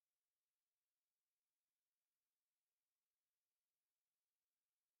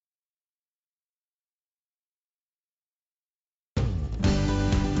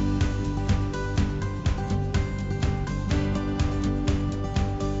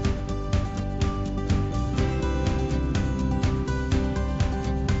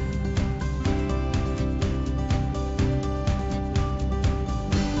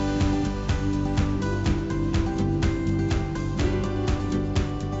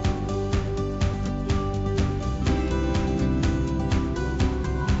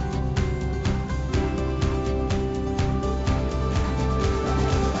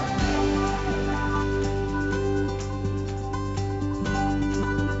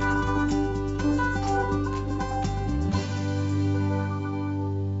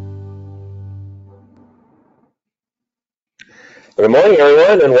Good morning,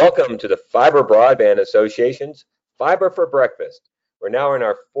 everyone, and welcome to the Fiber Broadband Association's Fiber for Breakfast. We're now in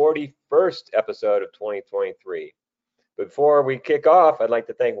our 41st episode of 2023. Before we kick off, I'd like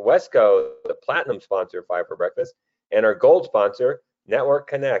to thank Wesco, the platinum sponsor of Fiber for Breakfast, and our gold sponsor, Network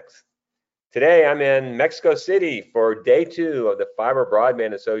Connects. Today, I'm in Mexico City for day 2 of the Fiber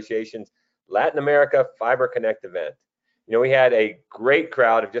Broadband Association's Latin America Fiber Connect event. We had a great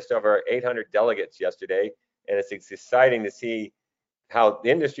crowd of just over 800 delegates yesterday, and it's exciting to see how the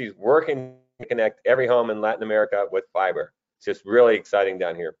industry is working to connect every home in Latin America with fiber. It's just really exciting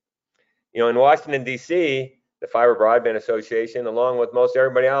down here. In Washington, D.C., the Fiber Broadband Association, along with most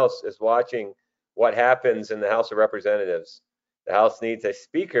everybody else, is watching what happens in the House of Representatives. The House needs a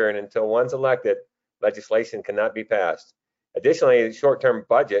speaker, and until one's elected, legislation cannot be passed. Additionally, the short-term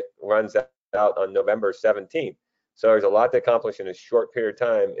budget runs out on November 17th, so there's a lot to accomplish in a short period of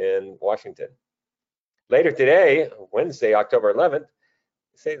time in Washington. Later today, Wednesday, October 11th,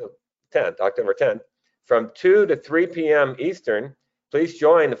 say the 10th, October 10th, from 2 to 3 p.m. Eastern, please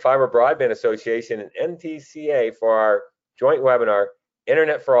join the Fiber Broadband Association and NTCA for our joint webinar,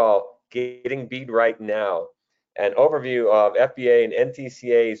 Internet for All, Getting BEAD Right Now, an overview of FBA and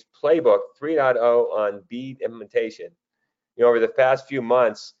NTCA's Playbook 3.0 on BEAD implementation. Over the past few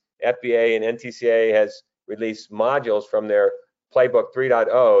months, FBA and NTCA has released modules from their Playbook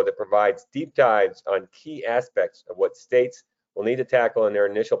 3.0 that provides deep dives on key aspects of what states will need to tackle in their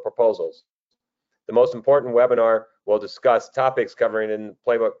initial proposals. The most important webinar will discuss topics covering in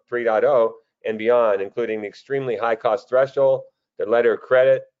Playbook 3.0 and beyond, including the extremely high cost threshold, the letter of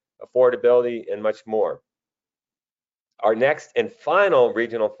credit, affordability, and much more. Our next and final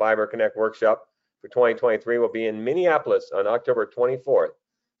Regional Fiber Connect workshop for 2023 will be in Minneapolis on October 24th.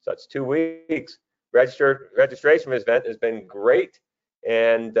 So that's 2 weeks. Registration for this event has been great,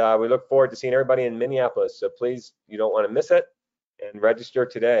 and we look forward to seeing everybody in Minneapolis. So please, you don't want to miss it, and register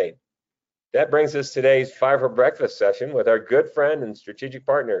today. That brings us to today's Fiber for Breakfast session with our good friend and strategic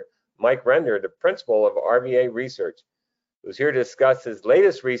partner, Mike Render, the principal of RVA Research, who's here to discuss his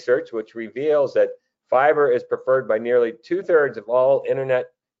latest research, which reveals that fiber is preferred by nearly 2/3 of all internet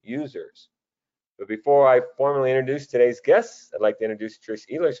users. But before I formally introduce today's guests, I'd like to introduce Trish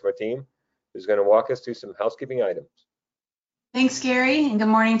Ehlers from our team, who's going to walk us through some housekeeping items. Thanks, Gary, and good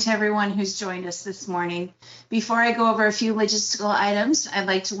morning to everyone who's joined us this morning. Before I go over a few logistical items, I'd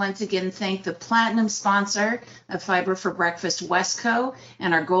like to once again thank the platinum sponsor of Fiber for Breakfast, Wesco,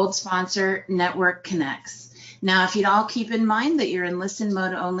 and our gold sponsor, Network Connects. Now, if you'd all keep in mind that you're in listen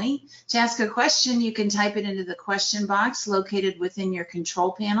mode only, to ask a question, you can type it into the question box located within your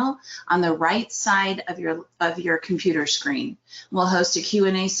control panel on the right side of your computer screen. We'll host a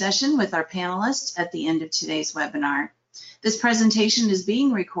Q&A session with our panelists at the end of today's webinar. This presentation is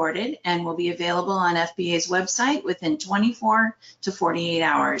being recorded and will be available on FBA's website within 24 to 48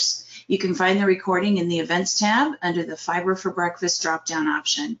 hours. You can find the recording in the Events tab under the Fiber for Breakfast drop-down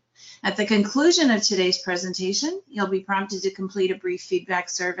option. At the conclusion of today's presentation, you'll be prompted to complete a brief feedback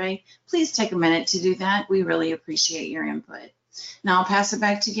survey. Please take a minute to do that. We really appreciate your input. Now I'll pass it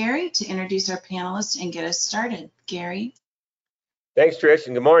back to Gary to introduce our panelists and get us started. Gary. Thanks, Trish,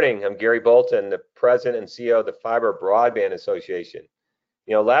 and good morning. I'm Gary Bolton, the President and CEO of the Fiber Broadband Association.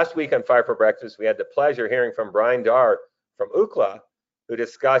 Last week on Fiber for Breakfast, we had the pleasure of hearing from Brian Darr from UCLA, who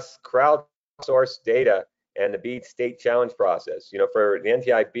discussed crowdsourced data and the BEAD state challenge process. For the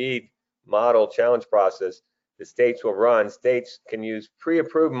NTI BEAD model challenge process, the states will run. States can use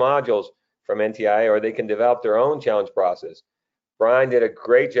pre-approved modules from NTI, or they can develop their own challenge process. Brian did a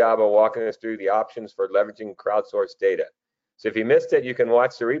great job of walking us through the options for leveraging crowdsourced data. So if you missed it, you can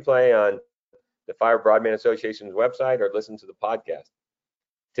watch the replay on the Fiber Broadband Association's website or listen to the podcast.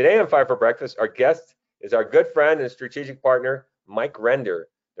 Today on Fiber for Breakfast, our guest is our good friend and strategic partner, Mike Render,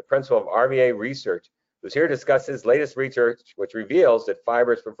 the principal of RVA Research, who's here to discuss his latest research, which reveals that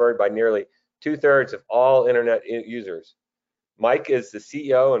fiber is preferred by nearly 2/3 of all internet users. Mike is the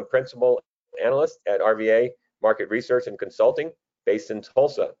CEO and principal analyst at RVA Market Research and Consulting, based in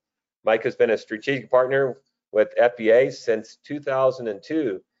Tulsa. Mike has been a strategic partner with FBA since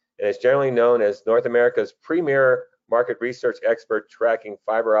 2002 and is generally known as North America's premier market research expert tracking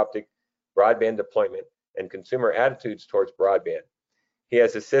fiber optic broadband deployment and consumer attitudes towards broadband. He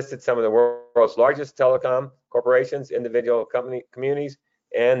has assisted some of the world's largest telecom corporations, individual communities,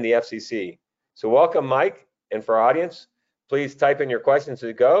 and the FCC. So welcome, Mike, and for our audience, please type in your questions as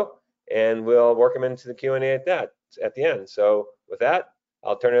we go, and we'll work them into the Q&A at the end. So with that,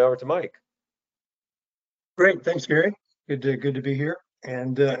 I'll turn it over to Mike. Great, thanks, Gary. Good to be here.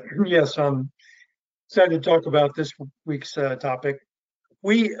 And yes, I'm excited to talk about this week's topic.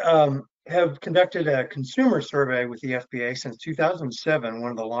 We have have conducted a consumer survey with the FBA since 2007,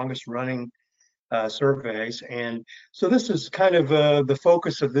 one of the longest running surveys. And so this is kind of the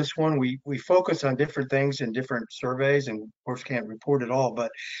focus of this one. We focus on different things in different surveys, and of course can't report it all,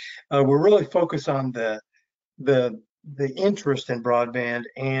 but we're really focused on the interest in broadband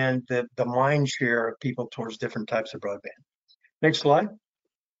and the mind share of people towards different types of broadband. Next slide.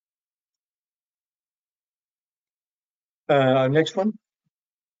 Next one.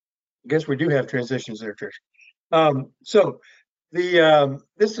 I guess we do have transitions there, Trish. So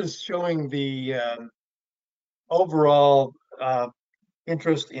this is showing the overall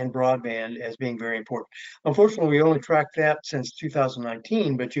interest in broadband as being very important. Unfortunately, we only tracked that since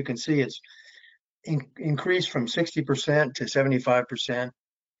 2019, but you can see it's increased from 60% to 75%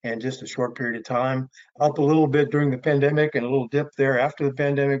 in just a short period of time, up a little bit during the pandemic and a little dip there after the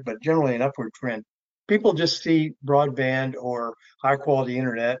pandemic, but generally an upward trend. People just see broadband or high quality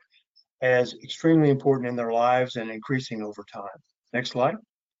internet as extremely important in their lives and increasing over time. Next slide.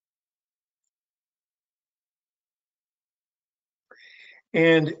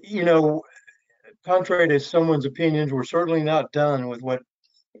 And, you know, contrary to someone's opinions, we're certainly not done with what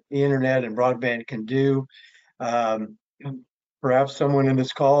the internet and broadband can do. Perhaps someone in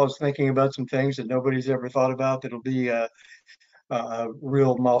this call is thinking about some things that nobody's ever thought about that'll be a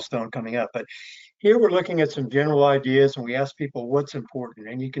real milestone coming up. But here we're looking at some general ideas, and we ask people what's important.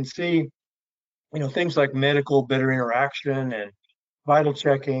 And you can see, you know, things like medical, better interaction and vital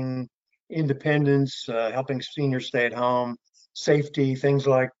checking, independence, helping seniors stay at home, safety, things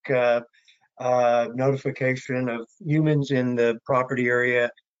like notification of humans in the property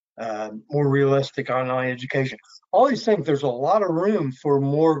area, more realistic online education. All these things, there's a lot of room for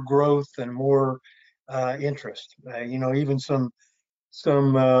more growth and more interest. You know, even some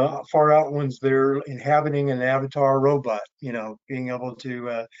far out ones, they're inhabiting an avatar robot, you know, being able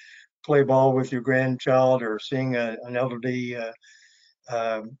to play ball with your grandchild or seeing an elderly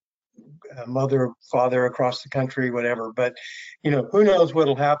mother, father across the country, whatever. But, you know, who knows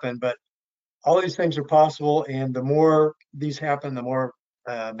what'll happen, but all these things are possible. And the more these happen, the more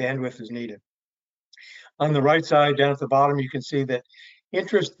bandwidth is needed. On the right side, down at the bottom, you can see that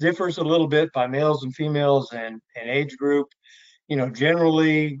interest differs a little bit by males and females and age group. You know,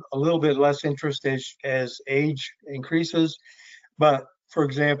 generally a little bit less interest as age increases. But for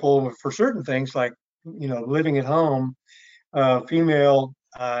example, for certain things like, you know, living at home, female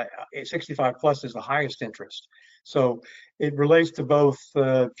 65 plus is the highest interest. So it relates to both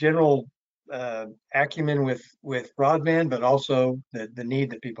general acumen with broadband, but also the need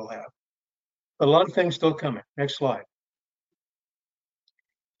that people have. But a lot of things still coming. Next slide.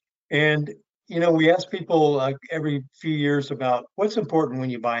 And, you know, we ask people every few years about what's important when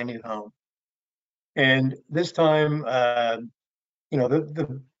you buy a new home. And this time, you know,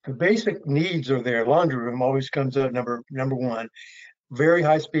 the basic needs are there. Laundry room always comes up number one. Very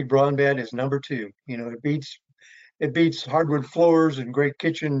high speed broadband is number two. You know, it beats hardwood floors and great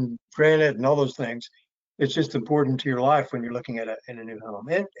kitchen granite and all those things. It's just important to your life when you're looking at in a new home.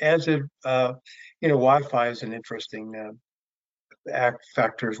 And as you know, Wi-Fi is an interesting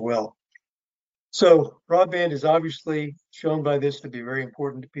factor as well. So broadband is obviously shown by this to be very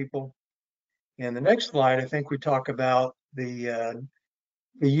important to people. And the next slide, I think we talk about the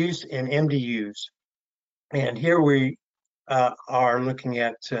use in MDUs. And here we are looking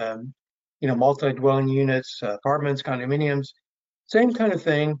at, you know, multi-dwelling units, apartments, condominiums, same kind of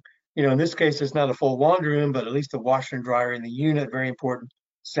thing. You know, in this case, it's not a full laundry room, but at least a washer and dryer in the unit, very important.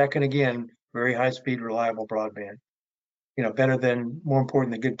 Second, again, very high-speed, reliable broadband. You know, more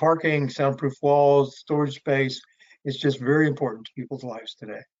important than good parking, soundproof walls, storage space. It's just very important to people's lives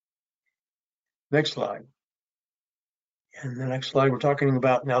today. Next slide. And the next slide, we're talking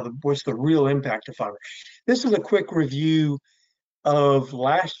about now what's the real impact of fiber. This is a quick review of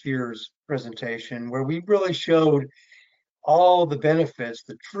last year's presentation where we really showed all the benefits,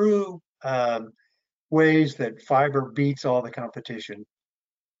 the true ways that fiber beats all the competition.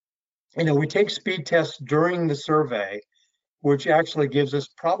 You know, we take speed tests during the survey, which actually gives us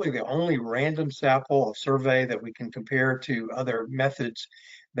probably the only random sample of survey that we can compare to other methods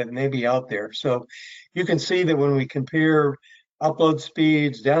that may be out there. So you can see that when we compare upload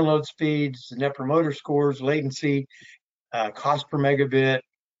speeds, download speeds, net promoter scores, latency, cost per megabit,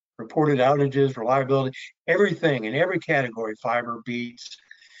 reported outages, reliability, everything in every category, fiber beats.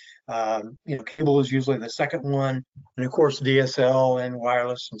 You know, cable is usually the second one, and of course DSL and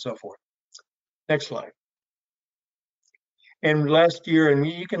wireless and so forth. Next slide. And last year, and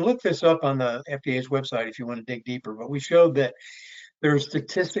you can look this up on the FDA's website if you want to dig deeper, but we showed that there's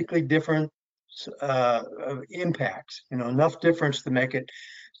statistically different impacts, you know, enough difference to make it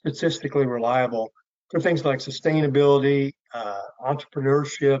statistically reliable for things like sustainability,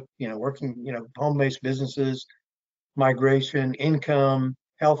 entrepreneurship, working, home-based businesses, migration, income,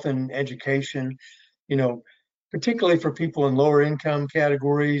 health and education, you know, particularly for people in lower income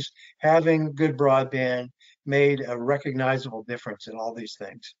categories, having good broadband made a recognizable difference in all these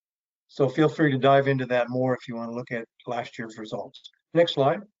things. So feel free to dive into that more if you want to look at last year's results. Next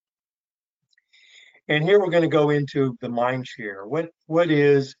slide. And here we're going to go into the mind share. What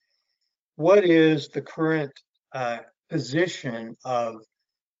is the current position of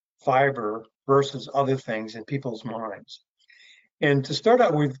fiber versus other things in people's minds? And to start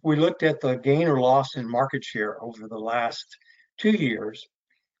out, we looked at the gain or loss in market share over the last 2 years,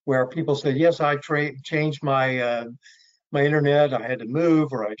 where people said, yes, I changed my my internet, I had to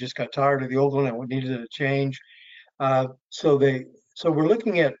move, or I just got tired of the old one, I needed a change. So we're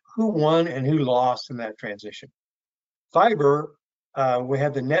looking at who won and who lost in that transition. Fiber, we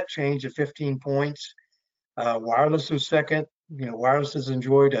had the net change of 15 points. Wireless was second. Wireless has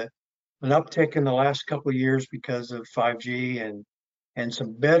enjoyed an uptick in the last couple of years because of 5G and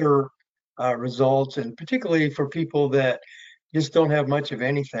some better results, and particularly for people that just don't have much of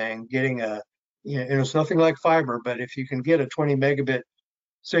anything, getting it's nothing like fiber, but if you can get a 20 megabit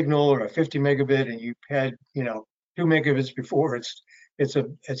signal or a 50 megabit and you've had 2 megabits before, it's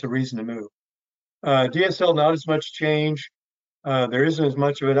a reason to move. DSL, not as much change. There isn't as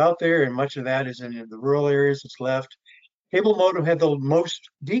much of it out there, and much of that is in the rural areas that's left. Cable modem had the most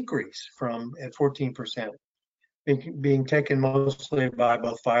decrease at 14%, being taken mostly by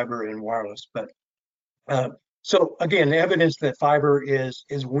both fiber and wireless. But so again, evidence that fiber is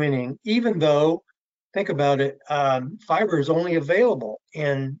winning, even though, think about it, fiber is only available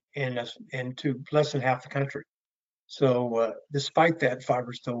in to less than half the country. So despite that,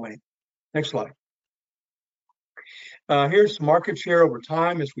 fiber is still winning. Next slide. Here's market share over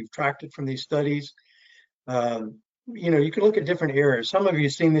time as we've tracked it from these studies. You can look at different areas. Some of you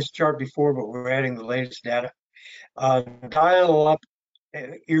have seen this chart before, but we're adding the latest data. Dial-up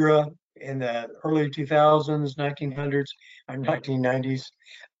era in the early 2000s, 1900s, and 1990s.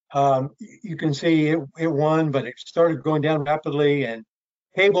 You can see it won, but it started going down rapidly, and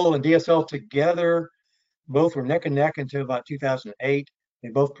cable and DSL together both were neck and neck until about 2008. They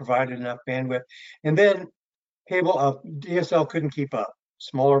both provided enough bandwidth. And then DSL couldn't keep up.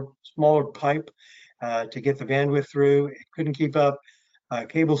 Smaller pipe to get the bandwidth through. It couldn't keep up.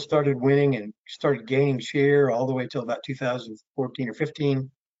 Cable started winning and started gaining share all the way till about 2014 or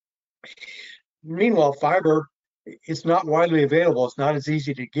 15. Meanwhile, fiber, it's not widely available. It's not as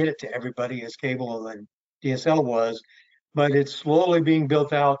easy to get it to everybody as cable and DSL was, but it's slowly being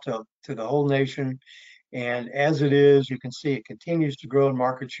built out to the whole nation. And as it is, you can see it continues to grow in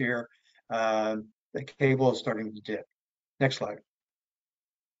market share. The cable is starting to dip. Next slide.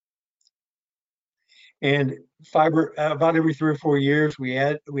 And fiber, about every 3 or 4 years, we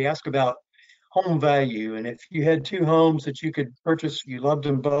ask about home value. And if you had 2 homes that you could purchase, you loved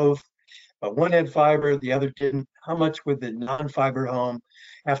them both, but one had fiber, the other didn't, how much would the non-fiber home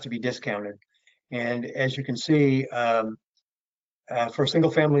have to be discounted? And as you can see, for a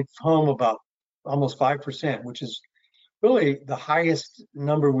single family home, about almost 5%, which is really the highest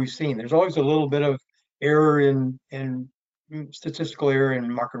number we've seen. There's always a little bit of error in statistical error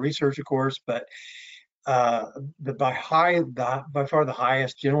in market research, of course, but by far the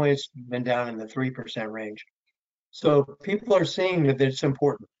highest, generally it's been down in the 3% range. So people are seeing that it's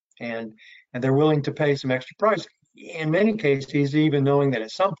important, and they're willing to pay some extra price. In many cases, even knowing that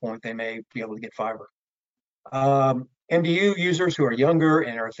at some point they may be able to get fiber. MDU users who are younger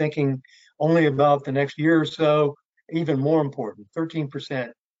and are thinking only about the next year or so, even more important, 13%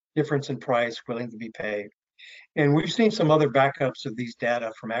 difference in price willing to be paid. And we've seen some other backups of these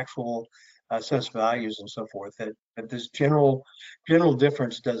data from actual assessed values and so forth, that this general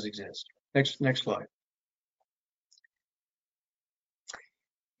difference does exist. Next slide.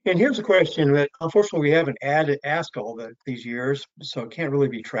 And here's a question that unfortunately we haven't asked all these years, so it can't really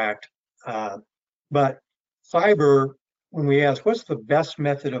be tracked. But fiber, when we ask what's the best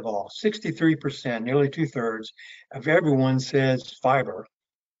method of all, 63%, nearly 2/3 of everyone says fiber.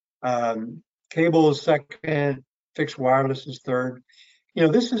 Cable is second, fixed wireless is third.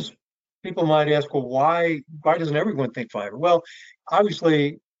 This is, people might ask, well, why doesn't everyone think fiber? Well,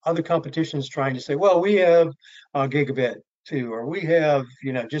 obviously other competition is trying to say, well, we have a gigabit too, or we have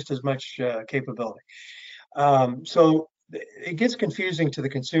just as much capability. So it gets confusing to the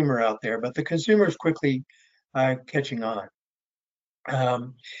consumer out there, but the consumer is quickly catching on.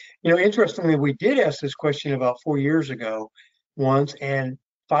 Interestingly, we did ask this question about 4 years ago once, and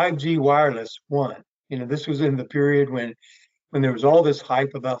 5G wireless won. This was in the period when when there was all this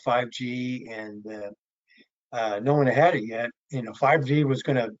hype about 5G and no one had it yet. 5G was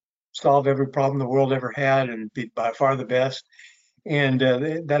going to solve every problem the world ever had and be by far the best. And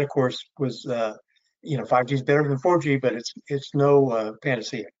that, of course, was 5G is better than 4G, but it's no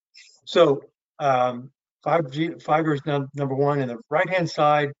panacea. So 5G fiber is number one. And the right-hand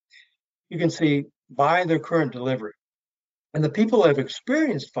side, you can see by their current delivery. And the people that have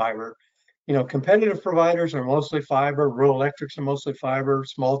experienced fiber, competitive providers are mostly fiber, rural electrics are mostly fiber,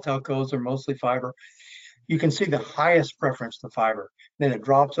 small telcos are mostly fiber. You can see the highest preference to fiber. Then it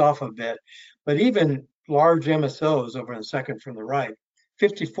drops off a bit. But even large MSOs over in the second from the right,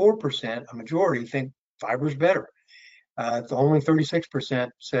 54%, a majority, think fiber is better. It's only 36%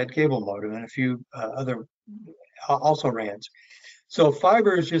 said cable modem, and a few other also RANs. So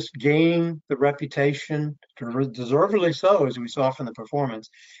fiber is just gaining the reputation, deservedly so, as we saw from the performance,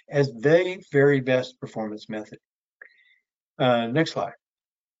 as the very best performance method. Next slide.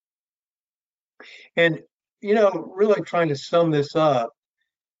 And, really trying to sum this up,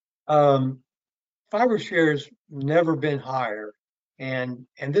 fiber share's never been higher, and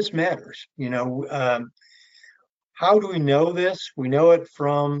this matters. How do we know this? We know it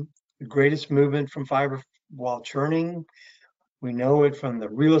from the greatest movement from fiber while churning. We know it from the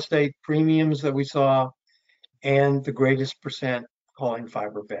real estate premiums that we saw, and the greatest percent calling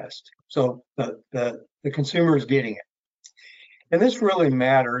fiber best. So the consumer is getting it. And this really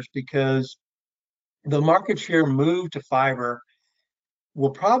matters because the market share move to fiber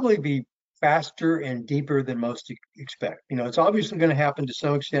will probably be faster and deeper than most expect. It's obviously going to happen to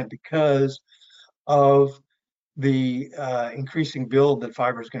some extent because of the increasing build that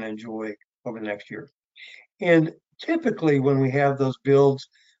fiber is going to enjoy over the next year. And typically when we have those builds,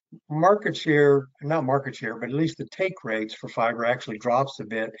 not market share, but at least the take rates for fiber actually drops a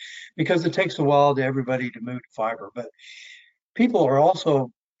bit because it takes a while to everybody to move to fiber. But people are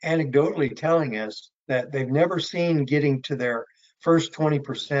also anecdotally telling us that they've never seen getting to their first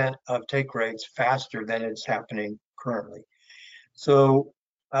 20% of take rates faster than it's happening currently. So,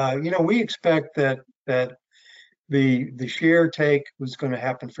 we expect that the share take was going to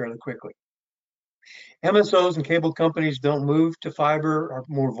happen fairly quickly. MSOs and cable companies don't move to fiber, are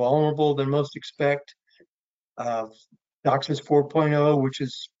more vulnerable than most expect. DOCSIS 4.0, which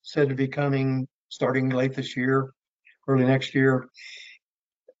is said to be coming starting late this year, early next year,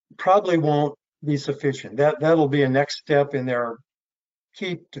 probably won't be sufficient. That'll be a next step in their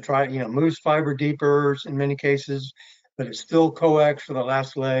keep to try, moves fiber deeper in many cases, but it's still coax for the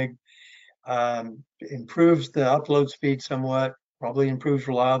last leg. Improves the upload speed somewhat, probably improves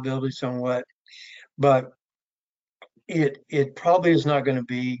reliability somewhat, but it probably is not going to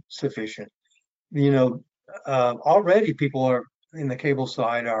be sufficient. Already people are in the cable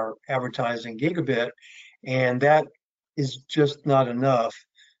side are advertising gigabit, and that is just not enough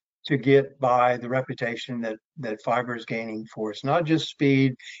to get by the reputation that fiber is gaining for. It's not just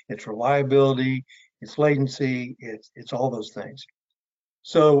speed, it's reliability, it's latency, it's all those things.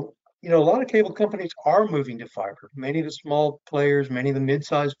 So, a lot of cable companies are moving to fiber. Many of the small players, many of the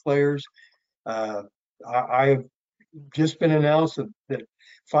mid-sized players. I've just been announced that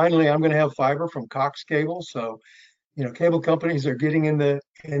finally I'm going to have fiber from Cox Cable. So, cable companies are getting in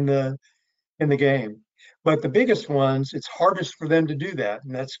the game. But the biggest ones, it's hardest for them to do that,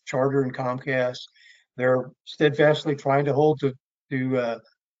 and that's Charter and Comcast. They're steadfastly trying to hold to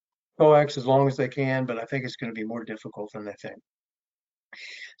coax as long as they can, but I think it's going to be more difficult than they think.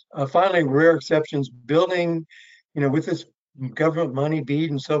 Finally, rare exceptions, building, with this government money, BEAD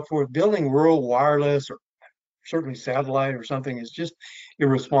and so forth, building rural wireless or certainly satellite or something is just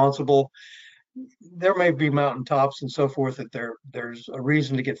irresponsible. There may be mountaintops and so forth that there's a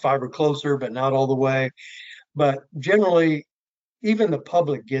reason to get fiber closer, but not all the way. But generally, even the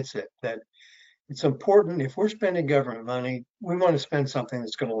public gets it, that it's important. If we're spending government money, we want to spend something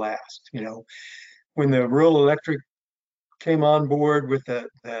that's going to last. When the rural electric came on board with the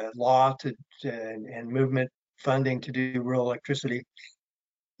law and movement funding to do rural electricity,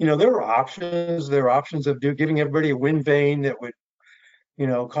 there were options. There were options of giving everybody a wind vane that would,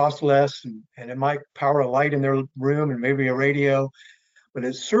 cost less, and it might power a light in their room and maybe a radio, but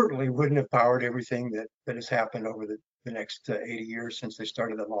it certainly wouldn't have powered everything that has happened over the next 80 years since they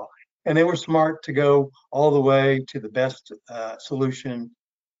started the law. And they were smart to go all the way to the best solution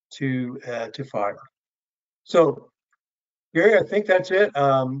to fiber. So, Gary, I think that's it.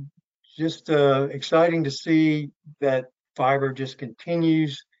 Just exciting to see that fiber just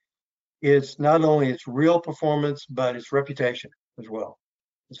continues. It's not only its real performance, but its reputation as well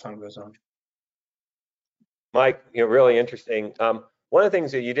as time goes on. Mike, really interesting. One of the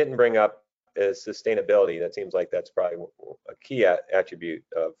things that you didn't bring up is sustainability. That seems like that's probably a key attribute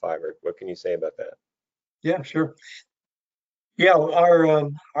of fiber. What can you say about that? Yeah, sure. Yeah, our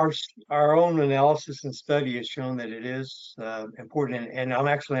own analysis and study has shown that it is important, and I'm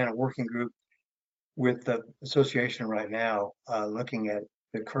actually in a working group with the association right now, looking at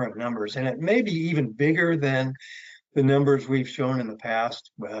the current numbers, and it may be even bigger than the numbers we've shown in the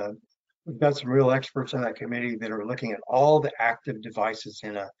past. We've got some real experts on that committee that are looking at all the active devices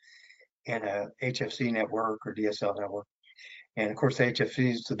in a HFC network or DSL network. And of course, the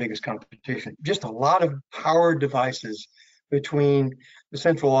HFC is the biggest competition. Just a lot of powered devices between the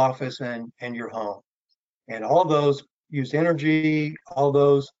central office and your home. And all those use energy, all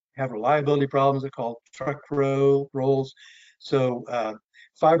those have reliability problems. They're called truck rolls. So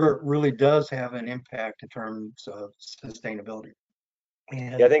fiber really does have an impact in terms of sustainability.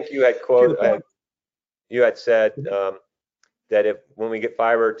 And yeah, I think you had you had said that when we get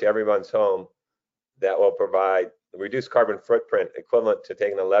fiber to everyone's home, that will provide reduced carbon footprint equivalent to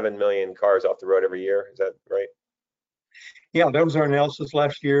taking 11 million cars off the road every year. Is that right? Yeah, that was our analysis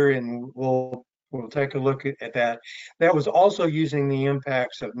last year, and we'll take a look at that. That was also using the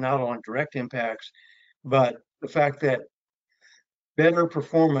impacts of not only direct impacts, but the fact that better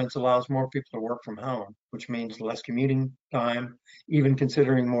performance allows more people to work from home, which means less commuting time, even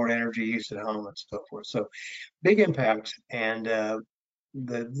considering more energy use at home and so forth. So big impacts, and the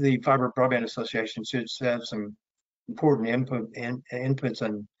Fiber Broadband Association should have some important inputs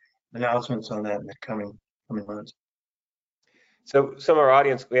and announcements on that in the coming months. So some of our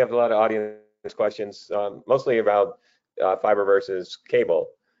audience, we have a lot of audience questions, mostly about fiber versus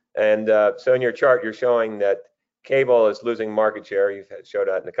cable. And so in your chart, you're showing that cable is losing market share. You've showed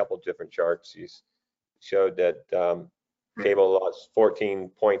that in a couple of different charts. You showed that cable lost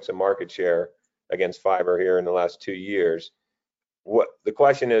 14 points of market share against fiber here in the last 2 years. What the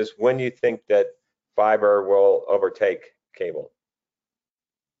question is, when do you think that fiber will overtake cable?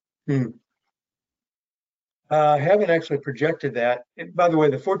 I haven't actually projected that. By the way,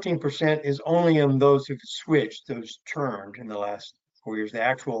 the 14% is only on those who've switched, those turned in the last 4 years. The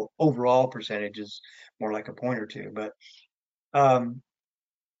actual overall percentage is more like a point or two. But, I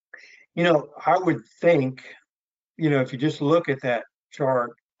would think, if you just look at that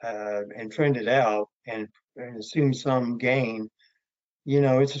chart and trend it out and assume some gain,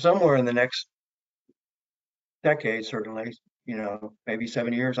 it's somewhere in the next decade, certainly, maybe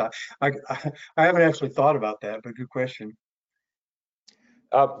 7 years. I haven't actually thought about that, but good question.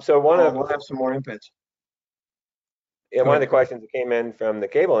 So we'll have some more inputs. Yeah, one of the questions that came in from the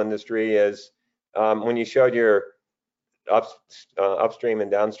cable industry is when you showed your upstream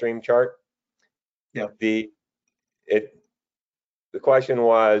and downstream chart. Yeah. The question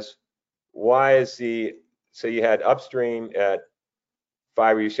was, why is so you had upstream at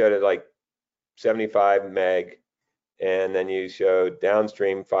fiber, you showed it like 75 meg, and then you showed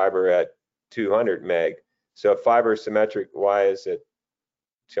downstream fiber at 200 meg. So if fiber is symmetric, why is it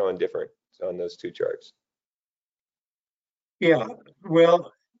showing different on those two charts? Yeah,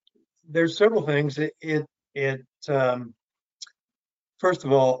 well, there's several things. First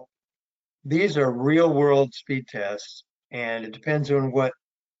of all, these are real world speed tests, and it depends on what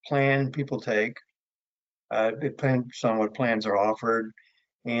plan people take. It depends on what plans are offered,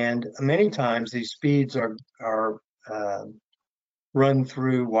 and many times these speeds are run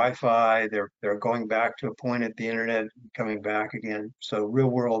through Wi-Fi. They're going back to a point at the internet, coming back again. So real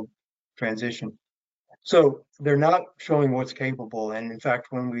world transition. So they're not showing what's capable. And in fact,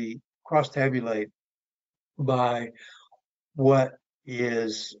 when we cross-tabulate by what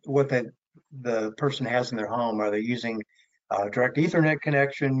the person has in their home, are they using a direct Ethernet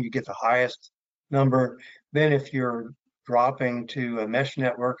connection, you get the highest number. Then if you're dropping to a mesh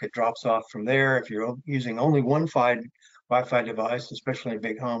network, it drops off from there. If you're using only one Wi-Fi device, especially in a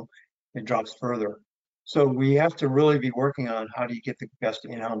big home, it drops further. So we have to really be working on how do you get the best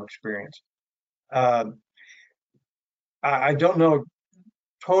in-home experience. I don't know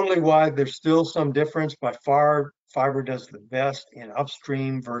totally why there's still some difference. By far, fiber does the best in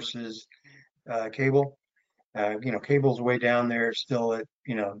upstream versus cable. Cable's way down there, still at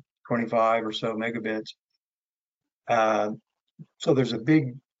 25 or so megabits. So there's a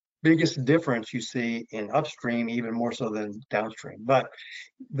biggest difference you see in upstream, even more so than downstream. But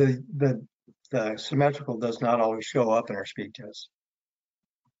the symmetrical does not always show up in our speed tests.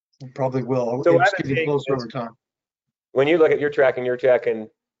 It probably will. So it's getting closer over time. When you look at your tracking, you're tracking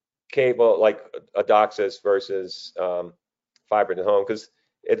cable like a DOCSIS versus fiber to the home, because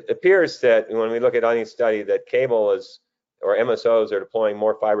it appears that when we look at any study that cable or MSOs are deploying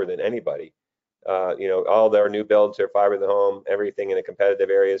more fiber than anybody. All their new builds are fiber to the home. Everything in a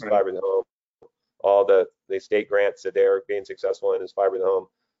competitive area is fiber to the home. all the state grants that they're being successful in is fiber to the home.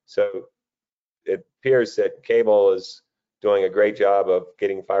 So it appears that cable is doing a great job of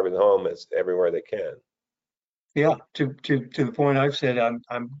getting fiber to the home as everywhere they can. Yeah, to the point I've said,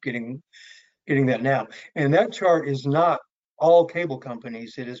 I'm getting that now. And that chart is not all cable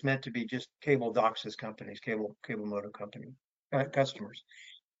companies. It is meant to be just cable DOCSIS companies, cable modem company customers.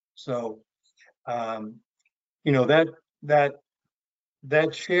 So, you know,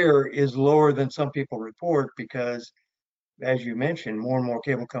 that share is lower than some people report because, as you mentioned, more and more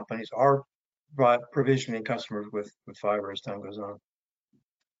cable companies are provisioning customers with fiber as time goes on.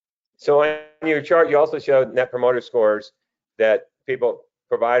 So on your chart, you also showed net promoter scores that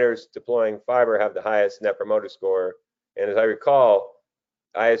providers deploying fiber have the highest net promoter score. And as I recall,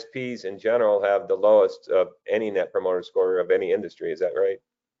 ISPs in general have the lowest of any net promoter score of any industry. Is that right?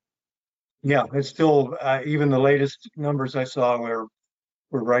 Yeah, it's still, even the latest numbers I saw were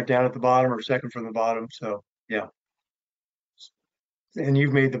right down at the bottom or second from the bottom. So yeah. And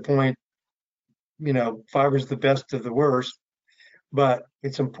you've made the point, you know, fiber's the best of the worst, but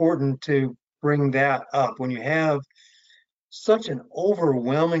it's important to bring that up when you have such an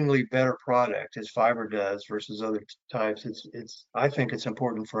overwhelmingly better product as fiber does versus other types. I think it's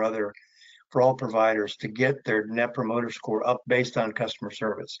important for all providers to get their net promoter score up based on customer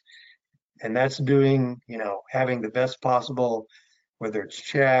service. And that's doing, you know, having the best possible, whether it's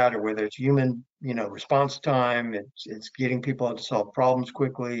chat or whether it's human, you know, response time. It's getting people out to solve problems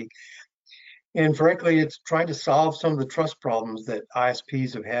quickly. And frankly, it's trying to solve some of the trust problems that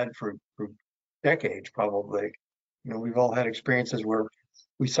ISPs have had for decades, probably. You know, we've all had experiences where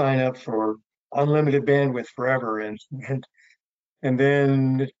we sign up for unlimited bandwidth forever, and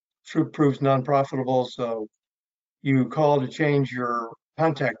then it proves non-profitable. So you call to change your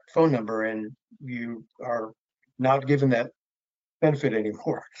contact phone number, and you are not given that benefit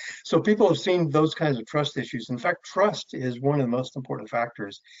anymore. So people have seen those kinds of trust issues. In fact, trust is one of the most important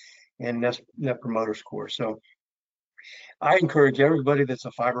factors in net promoter score. So I encourage everybody that's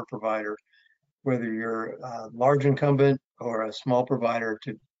a fiber provider, whether you're a large incumbent or a small provider,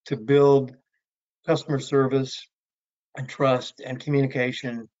 to build customer service and trust and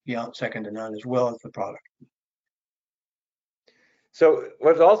communication beyond second to none, as well as the product. So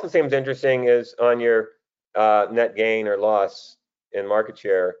what also seems interesting is on your net gain or loss in market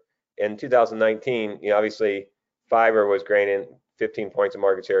share in 2019. You know, obviously fiber was gaining 15 points of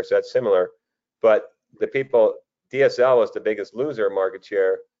market share, so that's similar. But DSL was the biggest loser of market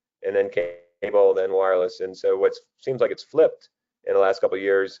share, and then cable, then wireless. And so what seems like it's flipped in the last couple of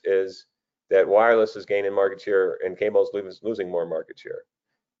years is that wireless is gaining market share and cable is losing more market share,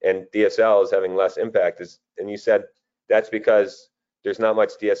 and DSL is having less impact. And you said that's because there's not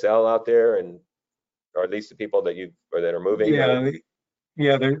much DSL out there, or at least the people that are moving.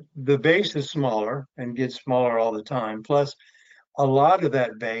 Yeah, the base is smaller and gets smaller all the time. Plus, a lot of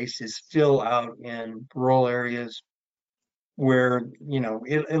that base is still out in rural areas where, you know,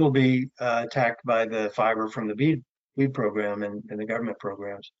 it'll be attacked by the fiber from the BEAD program and the government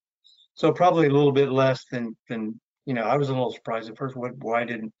programs. So probably a little bit less than you know. I was a little surprised at first. Why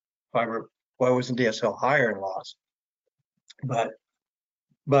wasn't DSL higher in loss? But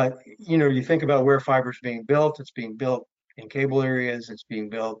you know, you think about where fiber is being built. It's being built in cable areas. It's being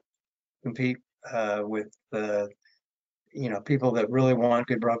built to compete with the, you know, people that really want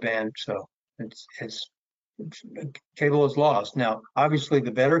good broadband. So it's cable is lost. Now, obviously,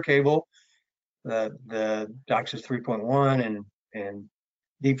 the better cable, the DOCSIS 3.1 and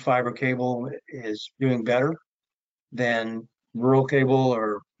deep fiber cable is doing better than rural cable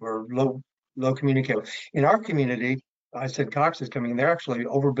or low community cable. In our community, I said Cox is coming. They're actually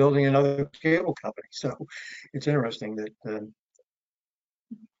overbuilding another cable company. So it's interesting that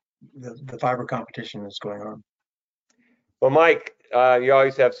the fiber competition is going on. Well, Mike, you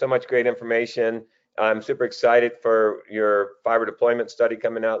always have so much great information. I'm super excited for your fiber deployment study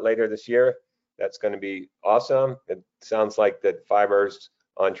coming out later this year. That's going to be awesome. It sounds like that fiber's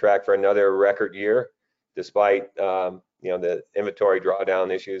on track for another record year, despite you know, the inventory drawdown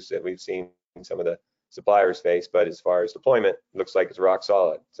issues that we've seen some of the suppliers face. But as far as deployment, it looks like it's rock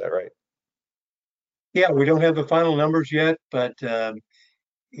solid. Is that right? Yeah, we don't have the final numbers yet, but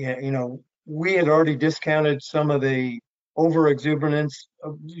yeah, you know, we had already discounted some of the exuberance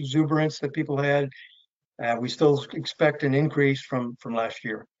that people had. We still expect an increase from last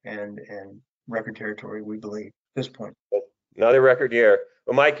year and record territory, we believe, at this point. Another record year.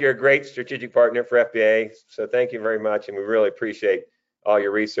 Well, Mike, you're a great strategic partner for FBA, so thank you very much, and we really appreciate all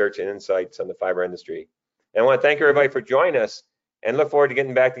your research and insights on the fiber industry. And I want to thank everybody for joining us, and look forward to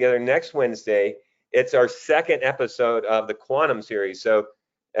getting back together next Wednesday. It's our second episode of the Quantum series, so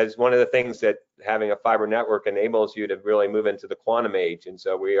as one of the things that having a fiber network enables you to really move into the quantum age. And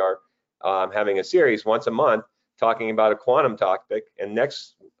so we are having a series once a month talking about a quantum topic. And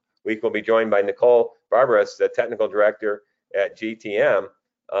next week we'll be joined by Nicole Barbaras, the technical director at GTM.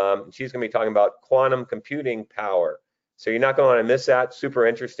 She's going to be talking about quantum computing power. So you're not going to want to miss that. Super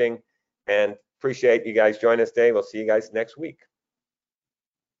interesting, and appreciate you guys joining us today. We'll see you guys next week.